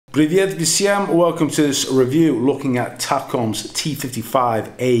Привет всем! Welcome to this review looking at Takom's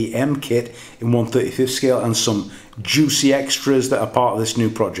T-55am kit in 1/35 scale and some juicy extras that are part of this new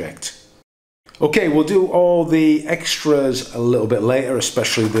project. Okay, we'll do all the extras a little bit later,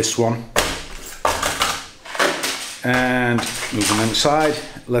 especially this one. And moving them aside,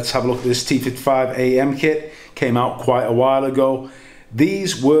 let's have a look at this T-55am kit. Came out quite a while ago.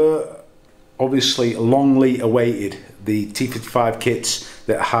 These were obviously longly awaited, the T-55 kits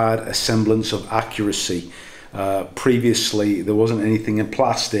that had a semblance of accuracy. Previously there wasn't anything in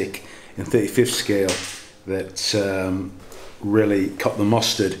plastic in 35th scale that really cut the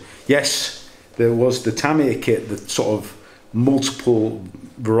mustard. Yes, there was the Tamiya kit, the sort of multiple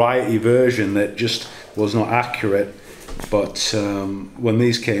variety version that just was not accurate, but when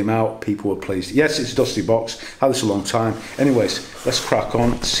these came out, people were pleased. Yes, it's a dusty box, had this a long time. Anyways, let's crack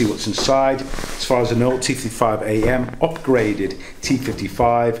on, see what's inside. As far as I know, T-55am, upgraded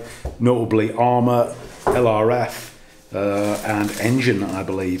T-55, notably Armour, LRF, and engine, I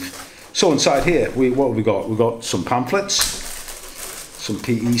believe. So inside here, what have we got? We've got some pamphlets, some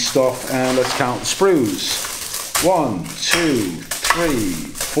PE stuff, and let's count the sprues. 1, 2, 3,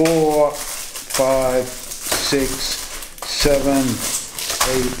 4, 5, 6, 7,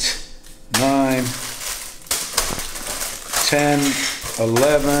 8, 9, 10,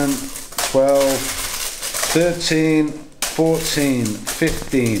 11, 12, 13, 14,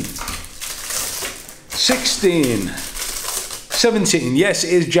 15, 16, 17. Yes,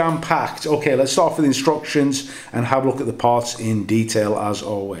 it is jam-packed. Okay, let's start with the instructions and have a look at the parts in detail as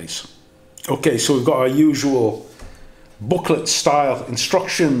always. Okay, so we've got our usual booklet style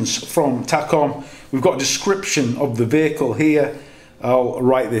instructions from Takom. We've got a description of the vehicle here. I'll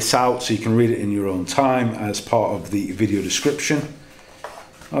write this out so you can read it in your own time as part of the video description.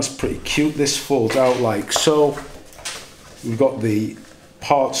 That's pretty cute. This folds out like so. We've got the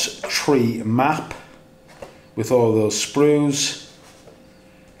parts tree map with all those sprues,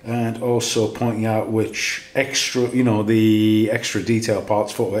 and also pointing out which extra, the extra detail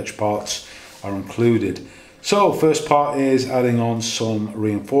parts, photo etch parts are included. So first part is adding on some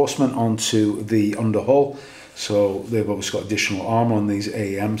reinforcement onto the underhull. So they've obviously got additional armor on these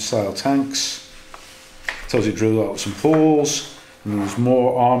AM style tanks. Tells you to drill out some holes, and there's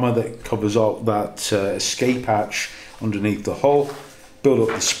more armor that covers up that escape hatch underneath the hull. Build up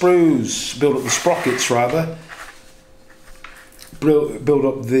the sprues, build up the sprockets rather. Build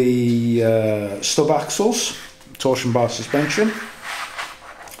up the stub axles, torsion bar suspension.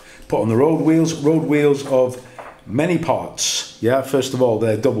 Put on the road wheels of many parts. Yeah, first of all,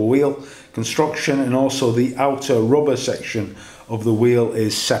 they're double wheel construction, and also the outer rubber section of the wheel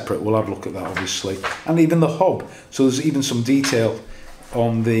is separate. We'll have a look at that obviously, and even the hub. So there's even some detail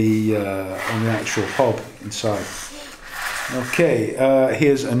on the actual hub inside. Okay,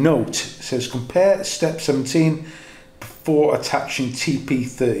 here's a note. It says compare step 17 before attaching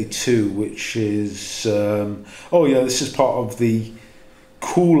TP32, which is oh yeah, this is part of the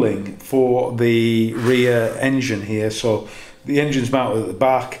cooling for the rear engine here. So the engine's mounted at the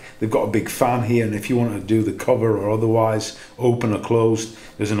back, they've got a big fan here, and if you want to do the cover or otherwise open or closed,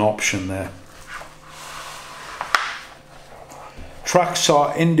 there's an option there. Tracks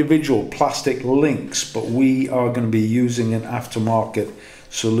are individual plastic links, but we are going to be using an aftermarket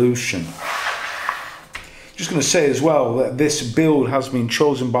solution. Just going to say as well that this build has been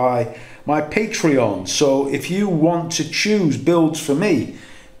chosen by my Patreon, so if you want to choose builds for me,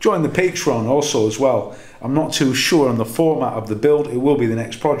 join the Patreon also as well. I'm not too sure on the format of the build. It will be the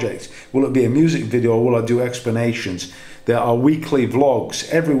next project. Will it be a music video or will I do explanations? There are weekly vlogs.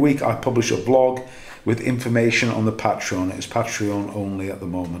 Every week I publish a vlog with information on the Patreon. It's Patreon only at the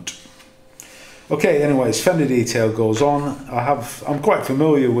moment. Okay, anyways, fender detail goes on. I'm quite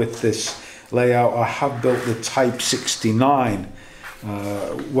familiar with this layout. I have built the Type 69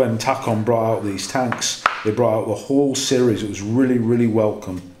 when Takom brought out these tanks. They brought out the whole series. It was really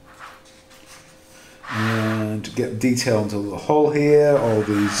welcome. And to get detail into the hull here, all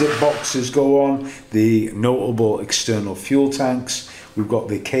the zip boxes go on, the notable external fuel tanks. We've got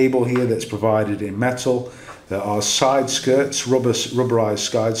the cable here that's provided in metal. There are side skirts, rubberized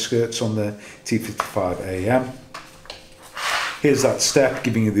side skirts on the T-55am. Here's that step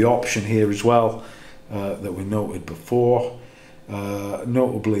giving you the option here as well that we noted before.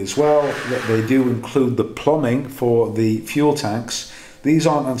 Notably as well that they do include the plumbing for the fuel tanks. These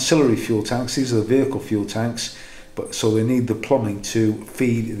aren't ancillary fuel tanks, these are the vehicle fuel tanks, but so they need the plumbing to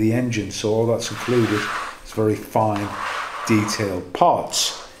feed the engine, so all that's included. It's very fine detailed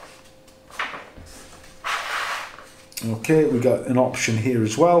parts. Okay, we got an option here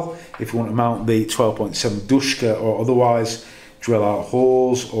as well if you want to mount the 12.7 Dushka or otherwise drill out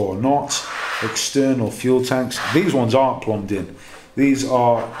holes or not. External fuel tanks. These ones aren't plumbed in. These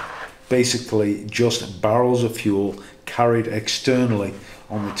are basically just barrels of fuel carried externally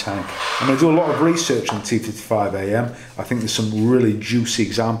on the tank. I'm going to do a lot of research on T-55am. I think there's some really juicy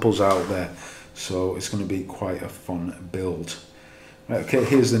examples out there, so it's going to be quite a fun build. Right, okay,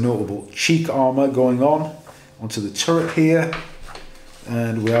 here's the notable cheek armour going on onto the turret here,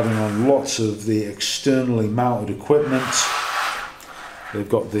 and we're having on lots of the externally mounted equipment. They've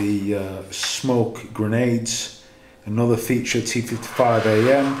got the smoke grenades, another feature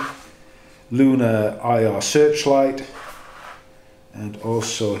T-55am, lunar IR searchlight, and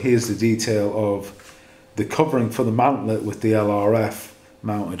also here's the detail of the covering for the mantlet with the LRF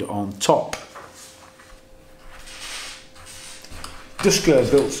mounted on top. Disc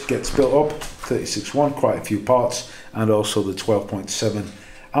gets built up, 36-1, quite a few parts, and also the 12.7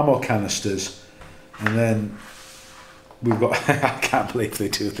 ammo canisters. And then we've got, I can't believe they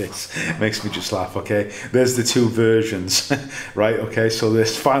do this, it makes me just laugh. Okay, there's the two versions, right? Okay, so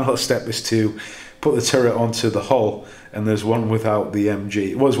this final step is to put the turret onto the hull, and there's one without the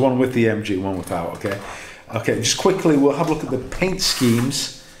MG. Well, there's one with the MG, one without. Okay, just quickly we'll have a look at the paint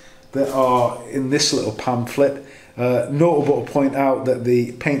schemes that are in this little pamphlet. Notable to point out that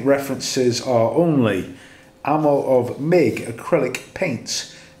the paint references are only ammo of MIG acrylic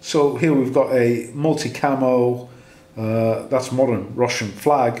paints. So here we've got a multi-camo, that's modern Russian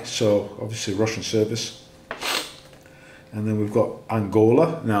flag, so obviously Russian service. And then we've got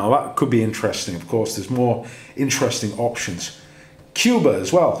Angola. Now that could be interesting, of course, there's more interesting options. Cuba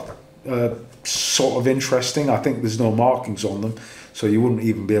as well, sort of interesting. I think there's no markings on them, so you wouldn't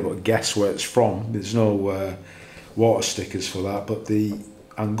even be able to guess where it's from. There's no water stickers for that, but the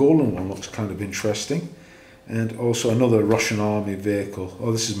Angolan one looks kind of interesting. And also another Russian army vehicle.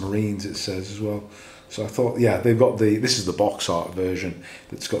 Oh, this is Marines, it says as well. So I thought, yeah, they've got this is the box art version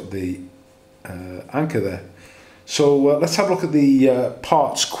that's got the anchor there. So let's have a look at the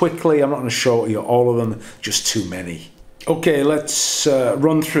parts quickly. I'm not going to show you all of them, just too many. Okay, let's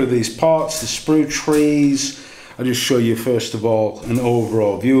run through these parts, the sprue trees. I'll just show you first of all an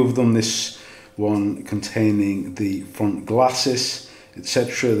overall view of them. This one containing the front glasses,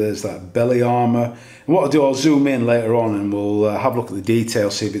 etc. There's that belly armour. And what I'll do, I'll zoom in later on and we'll have a look at the detail,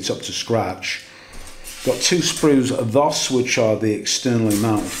 see if it's up to scratch. Got two sprues thus, which are the externally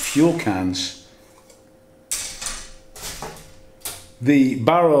mounted fuel cans. The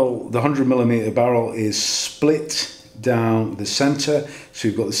barrel, the 100mm barrel, is split down the centre, so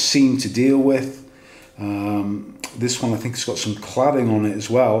you've got the seam to deal with. This one I think has got some cladding on it as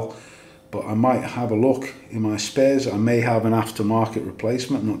well, but I might have a look in my spares. I may have an aftermarket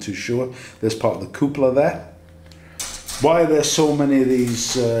replacement, I'm not too sure. There's part of the cupola there. Why are there so many of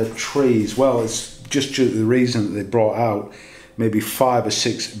these trees? Well, it's just due to the reason that they brought out maybe 5 or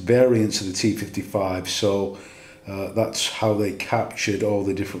 6 variants of the T-55, so that's how they captured all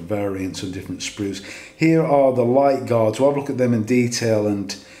the different variants of different sprues. Here are the light guards. We'll have a look at them in detail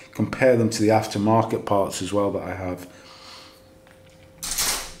and compare them to the aftermarket parts as well that I have.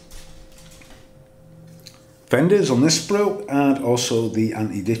 Fenders on this sprue, and also the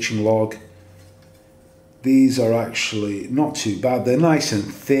anti-ditching log. These are actually not too bad. They're nice and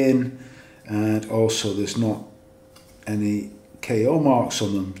thin, and also there's not any KO marks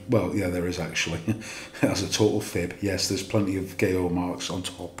on them. Well, yeah, there is actually. That's a total fib. Yes, there's plenty of KO marks on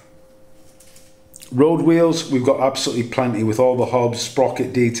top. Road wheels, we've got absolutely plenty with all the hubs,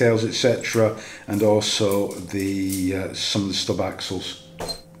 sprocket details, etc. And also the some of the stub axles.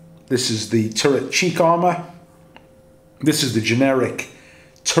 This is the turret cheek armour. This is the generic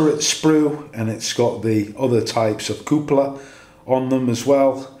turret sprue, and it's got the other types of cupola on them as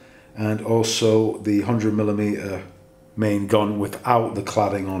well, and also the 100mm main gun without the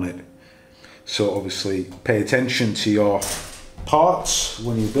cladding on it. So obviously pay attention to your parts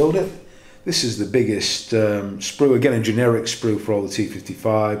when you build it. This is the biggest sprue, again a generic sprue for all the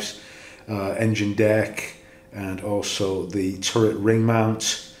T-55s, engine deck, and also the turret ring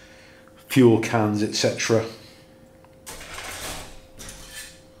mount, fuel cans, etc.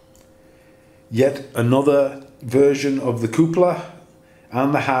 Yet another version of the cupola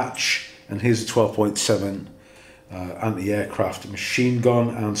and the hatch, and here's a 12.7 anti-aircraft machine gun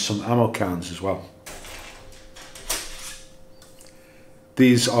and some ammo cans as well.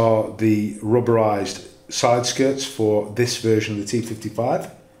 These are the rubberized side skirts for this version of the T-55.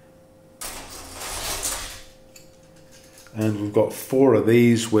 And we've got 4 of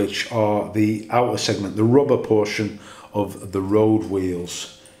these, which are the outer segment, the rubber portion of the road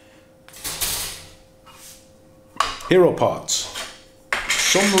wheels. Hero parts.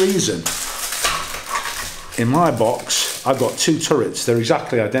 For some reason, in my box, I've got two turrets, they're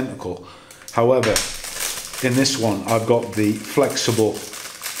exactly identical. However, in this one, I've got the flexible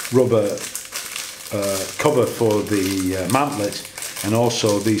rubber cover for the mantlet, and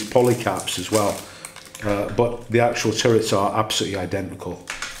also these poly caps as well. But the actual turrets are absolutely identical.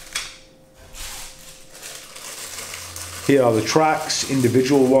 Here are the tracks,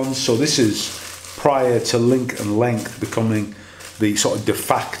 individual ones. So this is prior to link and length becoming the sort of de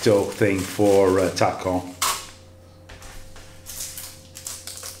facto thing for Takom.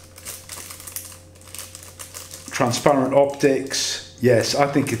 Transparent optics, yes, I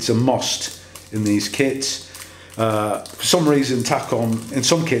think it's a must in these kits. For some reason Takom, in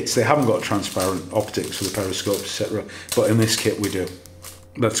some kits they haven't got transparent optics for the periscopes, etc. But in this kit we do.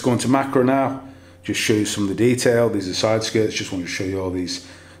 Let's go into macro now, just show you some of the detail. These are side skirts, just want to show you all these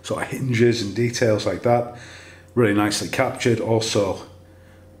sort of hinges and details like that. Really nicely captured, also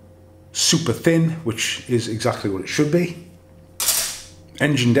super thin, which is exactly what it should be.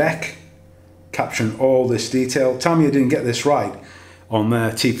 Engine deck, capturing all this detail. Tell me I didn't get this right on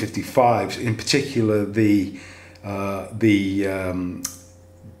their T-55s, in particular the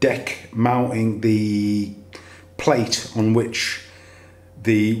deck mounting, the plate on which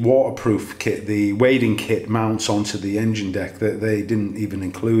the waterproof kit, the wading kit mounts onto the engine deck. They didn't even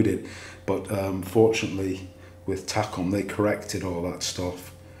include it, but fortunately with Takom they corrected all that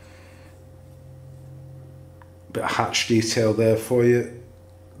stuff. Bit of hatch detail there for you.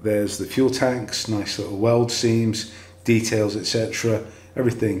 There's the fuel tanks, nice little weld seams, details, etc.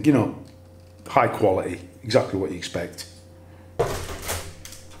 Everything, you know, high quality, exactly what you expect.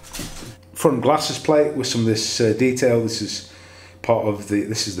 Front glasses plate with some of this detail. This is part of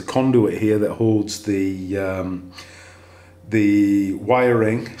this is the conduit here that holds the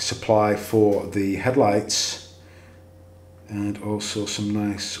wiring supply for the headlights, and also some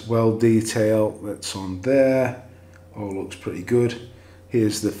nice weld detail that's on there. All looks pretty good.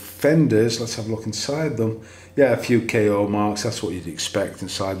 Here's the fenders, let's have a look inside them. Yeah, a few KO marks, that's what you'd expect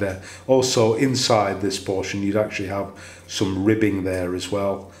inside there. Also inside this portion you'd actually have some ribbing there as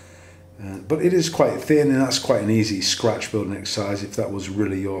well. But it is quite thin, and that's quite an easy scratch building exercise if that was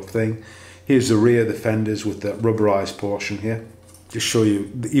really your thing. Here's the rear of the fenders with the rubberized portion here. Just show you,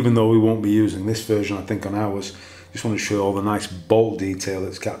 even though we won't be using this version I think on ours, just want to show you all the nice bolt detail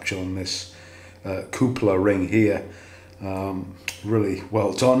that's captured on this cupola ring here. Really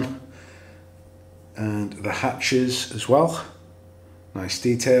well done. And the hatches as well, nice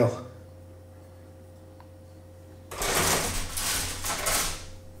detail.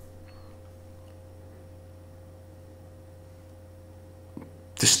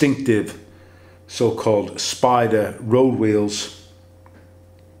 Distinctive so-called spider road wheels,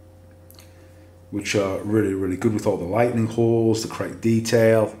 which are really good with all the lightning holes, the correct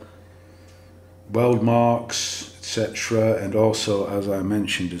detail, weld marks, etc. And also, as I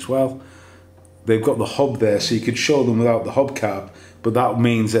mentioned as well, they've got the hub there, so you could show them without the hubcap, but that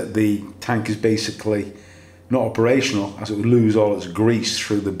means that the tank is basically not operational, as it would lose all its grease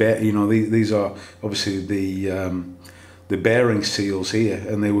through the you know, these are obviously the bearing seals here,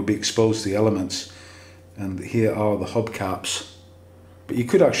 and they would be exposed to the elements. And here are the hubcaps. But you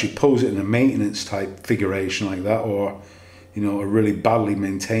could actually pose it in a maintenance type figuration like that, or you know, a really badly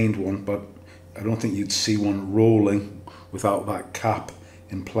maintained one, but I don't think you'd see one rolling without that cap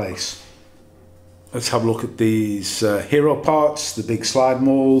in place. Let's have a look at these hero parts, the big slide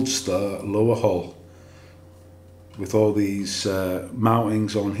molds, the lower hull, with all these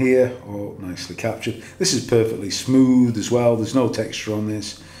mountings on here, all nicely captured. This is perfectly smooth as well, there's no texture on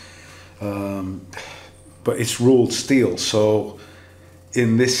this, but it's rolled steel, so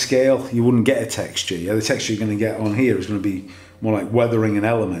in this scale you wouldn't get a texture. Yeah, the texture you're going to get on here is going to be more like weathering and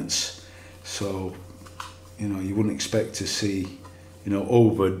elements, so you know, you wouldn't expect to see, you know,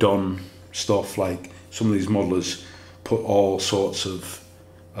 overdone stuff like some of these modelers put all sorts of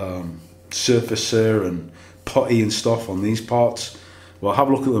surfacer and putty and stuff on these parts. Well, have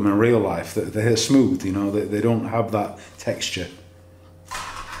a look at them in real life. They're smooth, you know, they don't have that texture.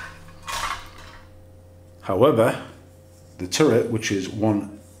 However, the turret, which is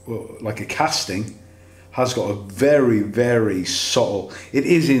one like a casting, has got a very subtle, it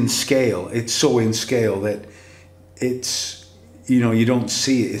is in scale, it's so in scale that it's, you know, you don't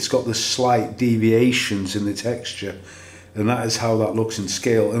see it. It's got the slight deviations in the texture, and that is how that looks in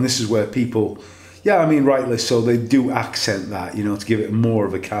scale. And this is where people, yeah, I mean, rightly so, they do accent that, you know, to give it more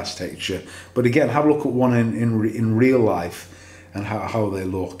of a cast texture. But again, have a look at one in real life and how they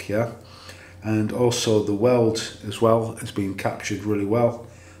look, yeah. And also the weld as well has been captured really well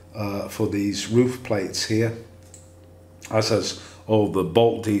for these roof plates here, as has all the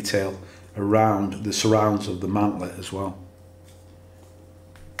bolt detail around the surrounds of the mantlet as well.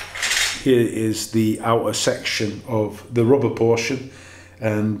 Here is the outer section of the rubber portion,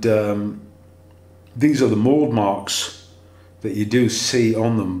 and these are the mold marks that you do see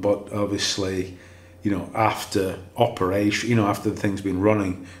on them, but obviously, you know, after operation, you know, after the thing's been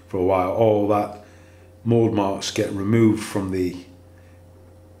running for a while, all that mold marks get removed from the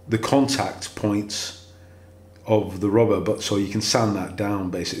contact points of the rubber, but so you can sand that down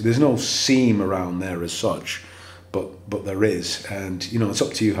basically. There's no seam around there as such, but there is, and you know, it's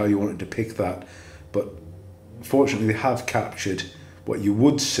up to you how you want to depict that. But fortunately they have captured what you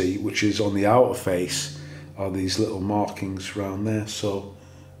would see, which is on the outer face are these little markings around there, so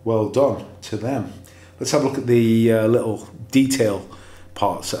well done to them. Let's have a look at the little detail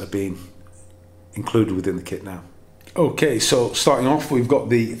parts that have been included within the kit now. Okay, so starting off, we've got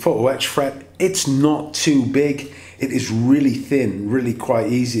the photo etch fret. It's not too big, it is really thin, really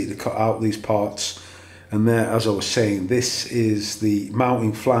quite easy to cut out these parts. And there, as I was saying, this is the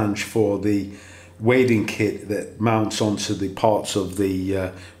mounting flange for the wading kit that mounts onto the parts of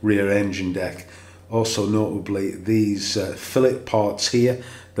the rear engine deck. Also notably, these fillet parts here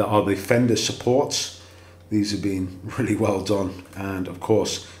that are the fender supports. These have been really well done, and of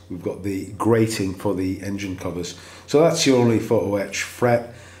course we've got the grating for the engine covers. So that's your only photo etch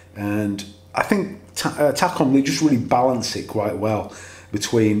fret, and I think Takom, they just really balance it quite well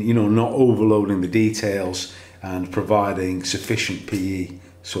between, you know, not overloading the details and providing sufficient PE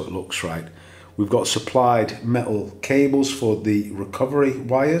so it looks right. We've got supplied metal cables for the recovery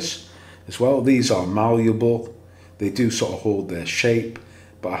wires as well. These are malleable, they do sort of hold their shape,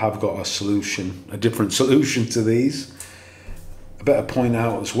 but I have got a solution, a different solution to these. I better point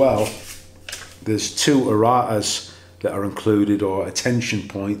out as well, there's two erratas that are included, or attention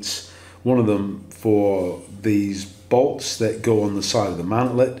points. One of them for these bolts that go on the side of the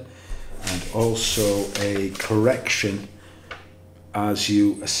mantlet, and also a correction as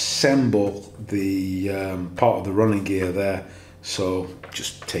you assemble the part of the running gear there, so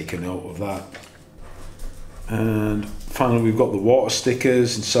just take a note of that. And finally, we've got the water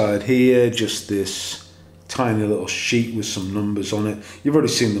stickers inside here, just this tiny little sheet with some numbers on it. You've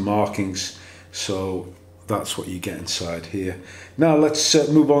already seen the markings, so that's what you get inside here. Now let's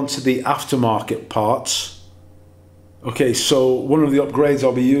move on to the aftermarket parts. Okay, so one of the upgrades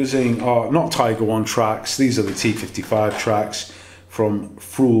I'll be using are not Tiger 1 tracks. These are the T-55 tracks from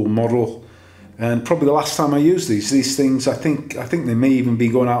Fruil model, and probably the last time I used these things, I think they may even be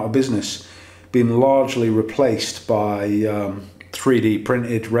going out of business, being largely replaced by 3D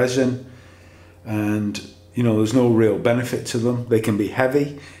printed resin, and you know, there's no real benefit to them. They can be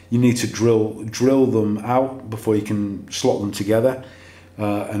heavy. You need to drill them out before you can slot them together.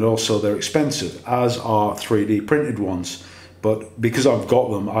 And also they're expensive, as are 3D printed ones, but because I've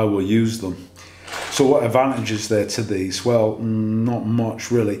got them, I will use them. So what advantages there to these? Well, not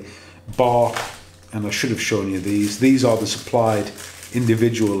much really, bar, and I should have shown you these are the supplied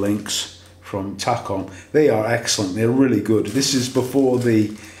individual links from Takom. They are excellent, they're really good. This is before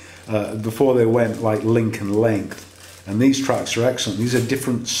they went like link and length, and these tracks are excellent. These are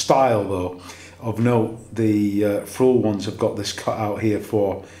different style though. Of note, the Fruil ones have got this cut out here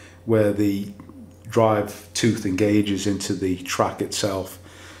for where the drive tooth engages into the track itself.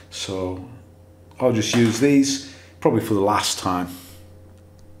 So I'll just use these probably for the last time.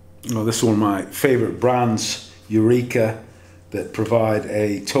 You know, this is one of my favorite brands, Eureka, that provide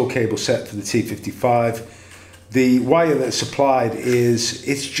a tow cable set for the T-55. The wire that's supplied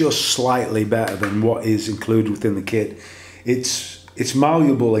it's just slightly better than what is included within the kit. It's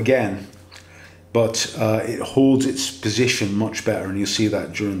malleable again, but it holds its position much better, and you'll see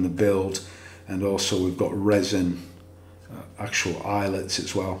that during the build. And also we've got resin actual eyelets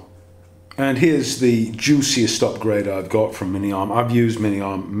as well. And here's the juiciest upgrade I've got from Miniarm. I've used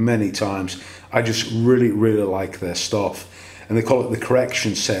Miniarm many times. I just really like their stuff, and they call it the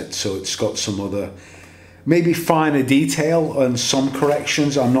correction set, so it's got some other maybe finer detail and some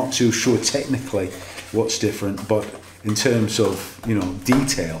corrections. I'm not too sure technically what's different, but in terms of, you know,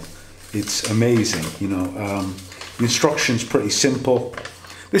 detail, it's amazing. You know, the instructions pretty simple.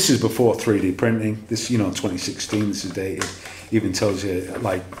 This is before 3D printing. This, you know, 2016, this is dated. Even tells you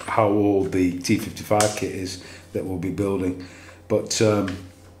like how old the T-55 kit is that we'll be building. But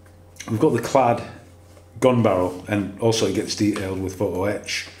we've got the clad gun barrel, and also it gets detailed with photo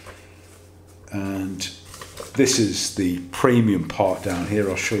etch. And this is the premium part down here.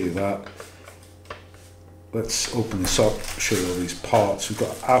 I'll show you that. Let's open this up, show you all these parts. We've got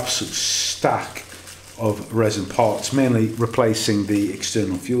an absolute stack of resin parts, mainly replacing the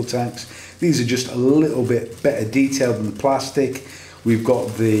external fuel tanks. These are just a little bit better detailed than the plastic. We've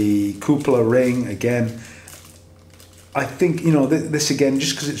got the cupola ring again. I think, you know, this again,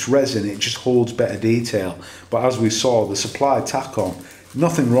 just because it's resin, it just holds better detail. But as we saw, the supplied Takom,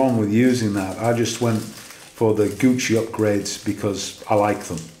 nothing wrong with using that. I just went for the Gucci upgrades because I like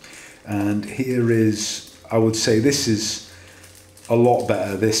them. And here is, I would say this is a lot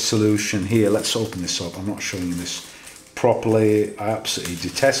better, this solution here. Let's open this up. I'm not showing you this properly. I absolutely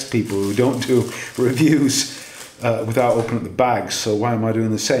detest people who don't do reviews without opening up the bags, so why am I doing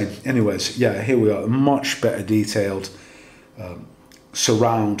the same? Anyways, yeah, here we are, much better detailed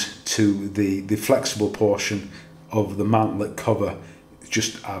surround to the flexible portion of the mantlet cover.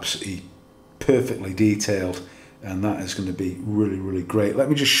 Just absolutely perfectly detailed, and that is going to be really, really great. Let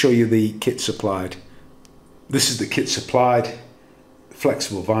me just show you the kit supplied. This is the kit supplied,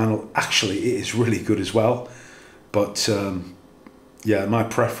 flexible vinyl. Actually, it is really good as well, but yeah, my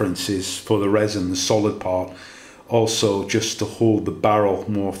preference is for the resin, the solid part, also just to hold the barrel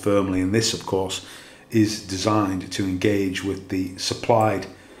more firmly. And this, of course, is designed to engage with the supplied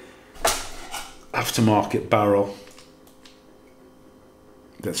aftermarket barrel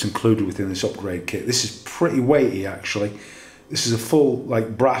that's included within this upgrade kit. This is pretty weighty, actually. This is a full,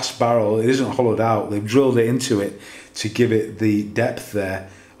 like, brass barrel. It isn't hollowed out. They've drilled it into it to give it the depth there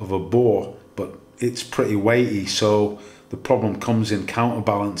of a bore, but it's pretty weighty, so the problem comes in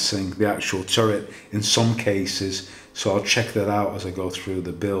counterbalancing the actual turret in some cases, so I'll check that out as I go through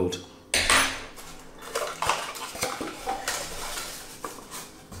the build.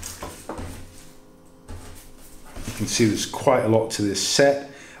 You can see there's quite a lot to this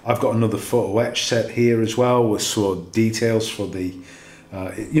set. I've got another photo etch set here as well with sort of details for the,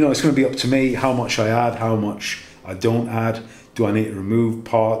 you know, it's going to be up to me how much I add, how much I don't add. Do I need to remove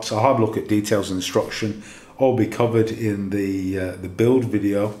parts? I'll have a look at details and instruction. All be covered in the build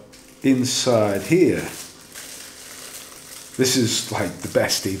video. Inside here, this is like the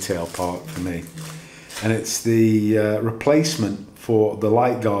best detail part for me, and it's the replacement for the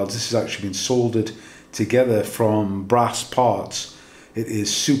light guards. This has actually been soldered together from brass parts. It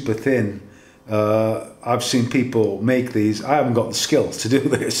is super thin. I've seen people make these. I haven't got the skill to do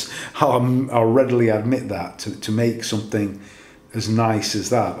this. I'll readily admit that, to make something as nice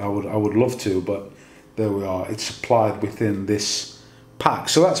as that. I would love to, but there we are. It's supplied within this pack.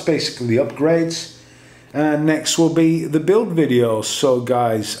 So that's basically the upgrades. And next will be the build video. So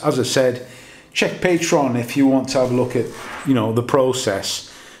guys, as I said, check Patreon if you want to have a look at, you know, the process,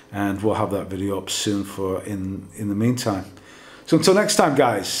 and we'll have that video up soon for in the meantime. So until next time,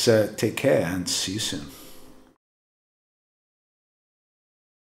 guys, take care and see you soon.